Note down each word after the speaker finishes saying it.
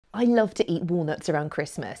I love to eat walnuts around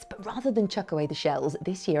Christmas, but rather than chuck away the shells,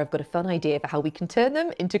 this year I've got a fun idea for how we can turn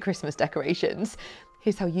them into Christmas decorations.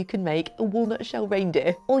 Here's how you can make a walnut shell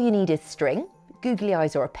reindeer. All you need is string, googly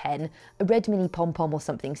eyes or a pen, a red mini pom-pom or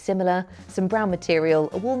something similar, some brown material,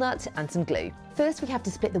 a walnut and some glue. First we have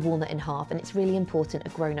to split the walnut in half, and it's really important a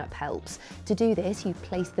grown-up helps. To do this, you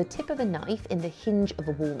place the tip of a knife in the hinge of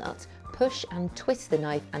a walnut, push and twist the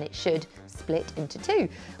knife and it should split into two.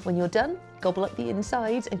 When you're done, gobble up the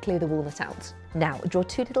insides and clear the walnut out. Now, draw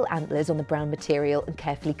two little antlers on the brown material and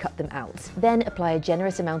carefully cut them out. Then apply a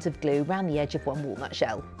generous amount of glue around the edge of one walnut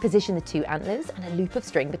shell. Position the two antlers and a loop of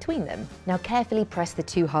string between them. Now carefully press the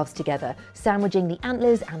two halves together, sandwiching the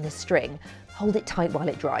antlers and the string. Hold it tight while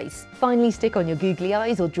it dries. Finally, stick on your googly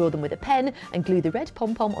eyes or draw them with a pen and glue the red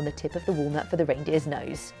pom-pom on the tip of the walnut for the reindeer's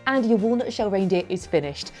nose. And your walnut shell reindeer is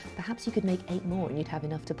finished. Perhaps you could make 8 more and you'd have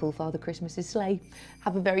enough to pull Father Christmas's sleigh.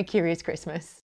 Have a very curious Christmas.